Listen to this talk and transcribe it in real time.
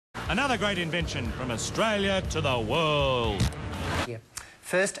Another great invention from Australia to the world. Yeah.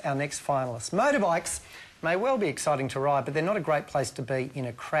 First, our next finalists. Motorbikes may well be exciting to ride, but they're not a great place to be in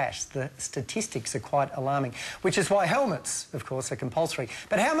a crash. The statistics are quite alarming, which is why helmets, of course, are compulsory.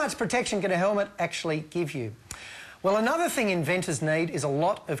 But how much protection can a helmet actually give you? Well, another thing inventors need is a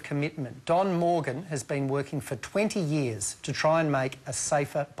lot of commitment. Don Morgan has been working for 20 years to try and make a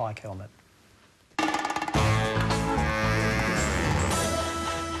safer bike helmet.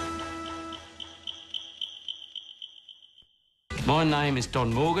 My name is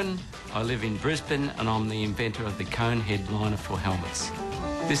Don Morgan. I live in Brisbane and I'm the inventor of the cone head liner for helmets.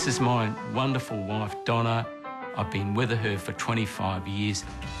 This is my wonderful wife, Donna. I've been with her for 25 years.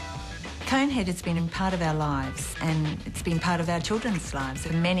 Conehead has been a part of our lives and it's been part of our children's lives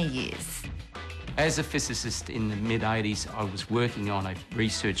for many years. As a physicist in the mid-80s, I was working on a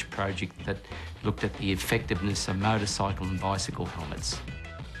research project that looked at the effectiveness of motorcycle and bicycle helmets.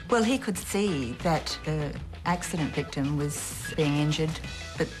 Well, he could see that the accident victim was being injured,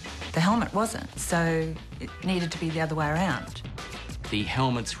 but the helmet wasn't, so it needed to be the other way around. The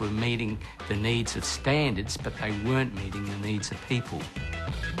helmets were meeting the needs of standards, but they weren't meeting the needs of people.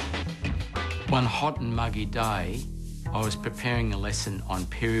 One hot and muggy day, I was preparing a lesson on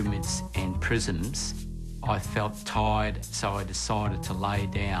pyramids and prisms. I felt tired, so I decided to lay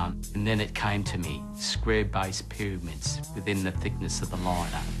down, and then it came to me, square-base pyramids within the thickness of the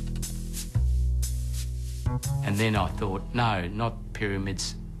liner. And then I thought, no, not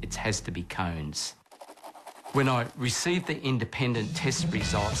pyramids, it has to be cones. When I received the independent test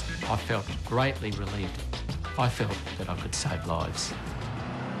results, I felt greatly relieved. I felt that I could save lives.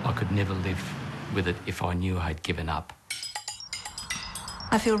 I could never live with it if I knew I'd given up.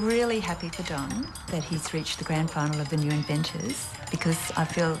 I feel really happy for Don that he's reached the grand final of the New Inventors, because I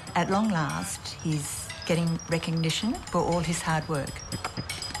feel at long last he's getting recognition for all his hard work.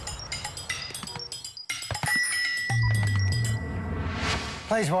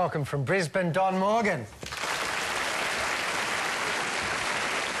 Please welcome from Brisbane, Don Morgan.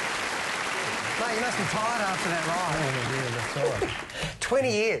 Mate, you must be tired after that ride. Yeah, that's right.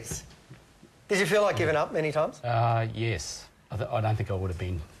 20 years. Did you feel like giving up many times? Yes. I don't think I would have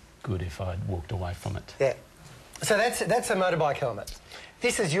been good if I'd walked away from it. Yeah. So that's a motorbike helmet.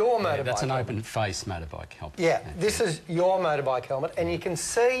 This is your motorbike helmet. That's an open-face motorbike helmet. Yeah, this is your motorbike helmet, and you can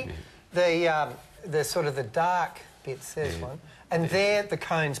see the sort of the dark bits. There's one. And they're the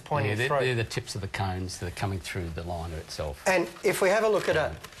cones pointing through. They're the tips of the cones that are coming through the liner itself. And if we have a look at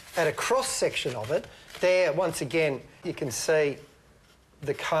a cross-section of it, there, once again, you can see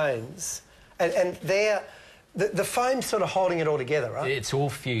the cones. And they're... The foam's sort of holding it all together, right? It's all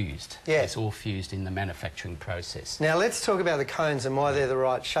fused. Yeah. It's all fused in the manufacturing process. Now, let's talk about the cones and why they're the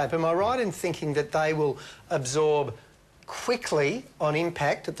right shape. Am I right in thinking that they will absorb quickly on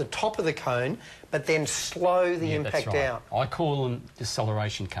impact at the top of the cone, but then slow the impact that's right. down? I call them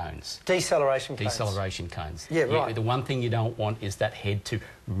deceleration cones. Deceleration cones. Deceleration cones. Yeah, right. The one thing you don't want is that head to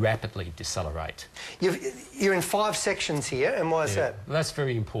rapidly decelerate. You're in 5 sections here, and why is that? Well, that's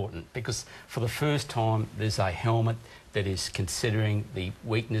very important, because for the first time there's a helmet that is considering the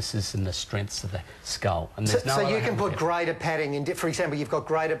weaknesses and the strengths of the skull. And there's so you can put greater padding in. For example, you've got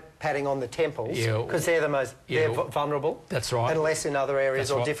greater padding on the temples because they're the most vulnerable. That's right. And less in other areas,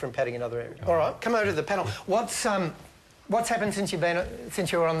 that's or right. different padding in other areas. All right, come over to the panel. What's happened since you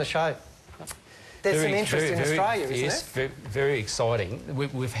were on the show? There's some interest in Australia, isn't there? Yes, very exciting.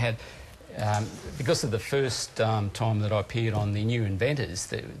 We've had. Because of the first time that I appeared on the New Inventors,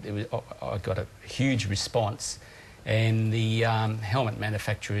 I got a huge response, and the helmet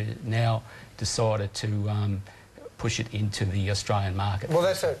manufacturer now decided to push it into the Australian market. Well,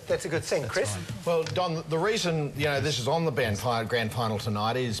 that's a good thing, Chris. Right. Well, Don, the reason this is on the grand final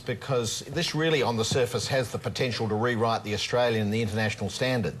tonight is because this really, on the surface, has the potential to rewrite the Australian and the international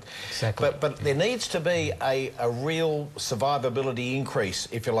standard. Exactly. But there needs to be a real survivability increase,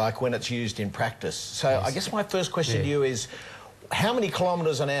 if you like, when it's used in practice. So yes. I guess my first question to you is, how many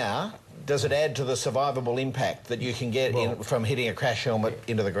kilometres an hour does it add to the survivable impact that you can get from hitting a crash helmet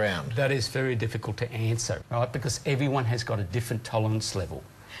into the ground? That is very difficult to answer, right? Because everyone has got a different tolerance level.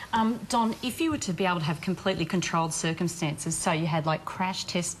 Don, if you were to be able to have completely controlled circumstances, so you had like crash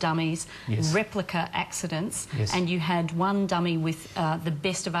test dummies, replica accidents, and you had one dummy with the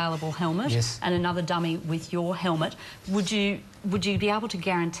best available helmet and another dummy with your helmet, would you be able to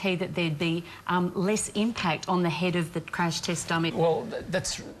guarantee that there'd be less impact on the head of the crash test dummy? Well,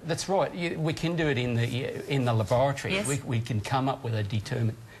 that's right. We can do it in the laboratory. Yes. We can come up with a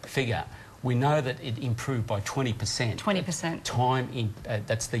determined figure. We know that it improved by 20%. 20%.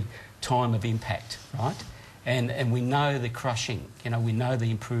 That's the time of impact, right? And we know the crushing, you know, we know the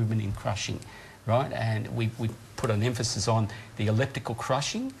improvement in crushing, right? And we put an emphasis on the elliptical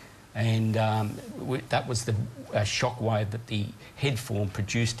crushing, and that was the shock wave that the head form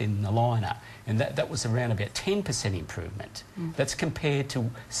produced in the liner, and that was around about 10% improvement. That's compared to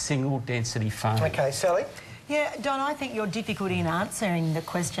single density foam. Okay, Sally? Yeah, Don, I think your difficulty in answering the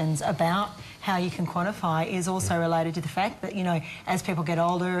questions about how you can quantify is also related to the fact that, you know, as people get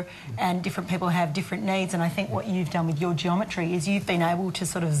older and different people have different needs, and I think what you've done with your geometry is you've been able to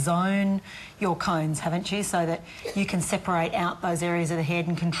sort of zone your cones, haven't you, so that you can separate out those areas of the head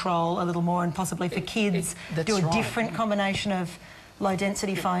and control a little more, and possibly for kids do a different combination of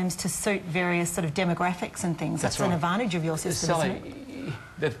low-density foams to suit various sort of demographics and things. That's an advantage of your system, isn't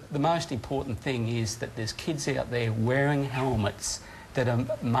it? The most important thing is that there's kids out there wearing helmets that are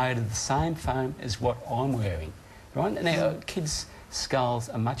made of the same foam as what I'm wearing, right? Now, kids' skulls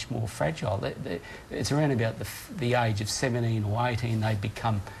are much more fragile. It's around about the age of 17 or 18 they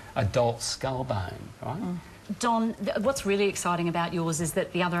become adult skull bone, right? Don, what's really exciting about yours is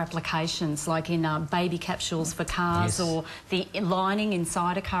that the other applications, like in baby capsules for cars or the lining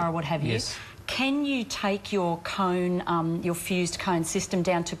inside a car or what have you, can you take your cone, your fused cone system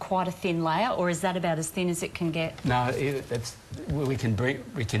down to quite a thin layer, or is that about as thin as it can get? No, we can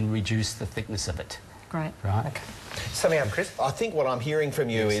reduce the thickness of it. Great. Right. Okay. Summing up, Chris? I think what I'm hearing from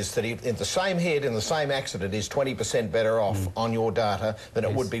you is that if the same head in the same accident is 20% better off on your data than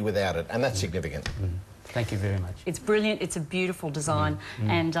it would be without it, and that's significant. Thank you very much. It's brilliant, it's a beautiful design,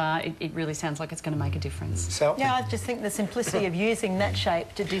 and it really sounds like it's going to make a difference. So, yeah, I just think the simplicity of using that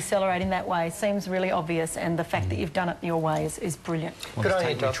shape to decelerate in that way seems really obvious, and the fact that you've done it your way is brilliant. Well, good it's on you,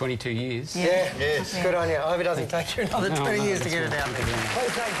 taken me Don. 22 years. Yeah, yes. Good on you. I hope it doesn't take you another 20 years to get it out. Thank you very much.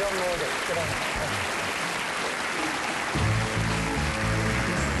 Please thank John Morgan. Good on you.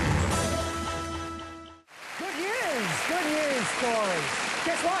 Good news stories.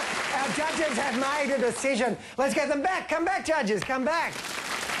 Guess what? Our judges have made a decision. Let's get them back. Come back, judges. Come back.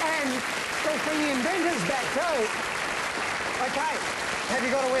 And let's bring the inventors back too. Okay. Have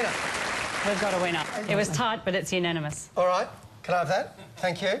you got a winner? We've got a winner. It was tight, but it's unanimous. All right. Can I have that?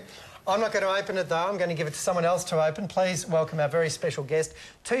 Thank you. I'm not going to open it, though. I'm going to give it to someone else to open. Please welcome our very special guest,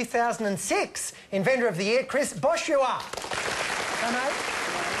 2006 Inventor of the Year, Chris Boschua. Hey, mate.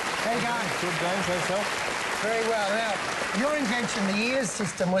 How you going? Good, James. How's yourself? Very well. Now, your invention, the EARS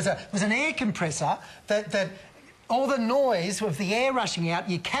system, was an air compressor that all the noise of the air rushing out,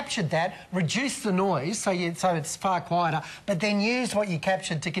 you captured that, reduced the noise so it's far quieter, but then used what you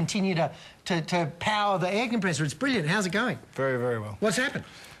captured to continue to power the air compressor. It's brilliant. How's it going? Very, very well. What's happened?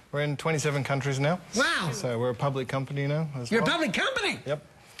 We're in 27 countries now. Wow. So we're a public company now as You're well. a public company? Yep.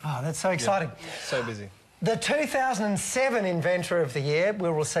 Oh, that's so exciting. Yep. So busy. The 2007 Inventor of the Year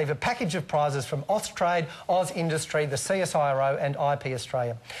will receive a package of prizes from Austrade, Oz Industry, the CSIRO and IP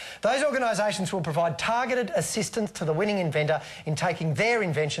Australia. Those organisations will provide targeted assistance to the winning inventor in taking their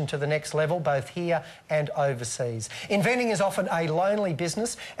invention to the next level, both here and overseas. Inventing is often a lonely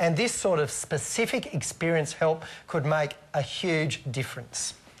business, and this sort of specific experience help could make a huge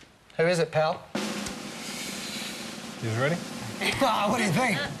difference. Who is it, pal? You ready? Oh, what do you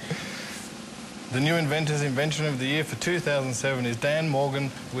think? The new Inventor's Invention of the Year for 2007 is Dan Morgan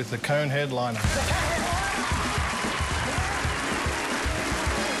with the cone headliner.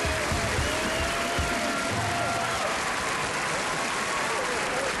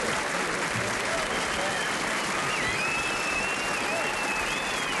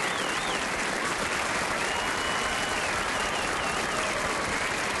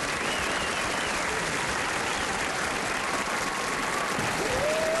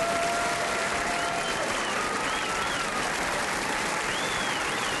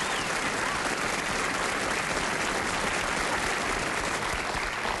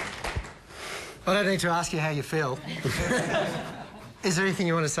 I don't need to ask you how you feel. Is there anything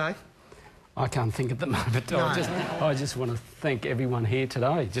you want to say? I can't think at the moment. No. I just want to thank everyone here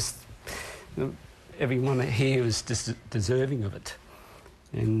today. Just everyone here is deserving of it.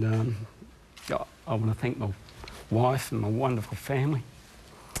 And I want to thank my wife and my wonderful family,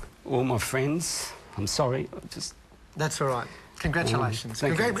 all my friends. I'm sorry, That's all right. Congratulations.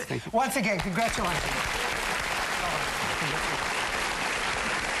 Thank you. Thank you. Once again, congratulations.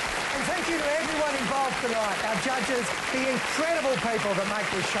 And thank you to everyone involved tonight, our judges, the incredible people that make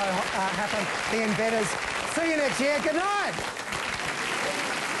this show happen, the inventors. See you next year. Good night.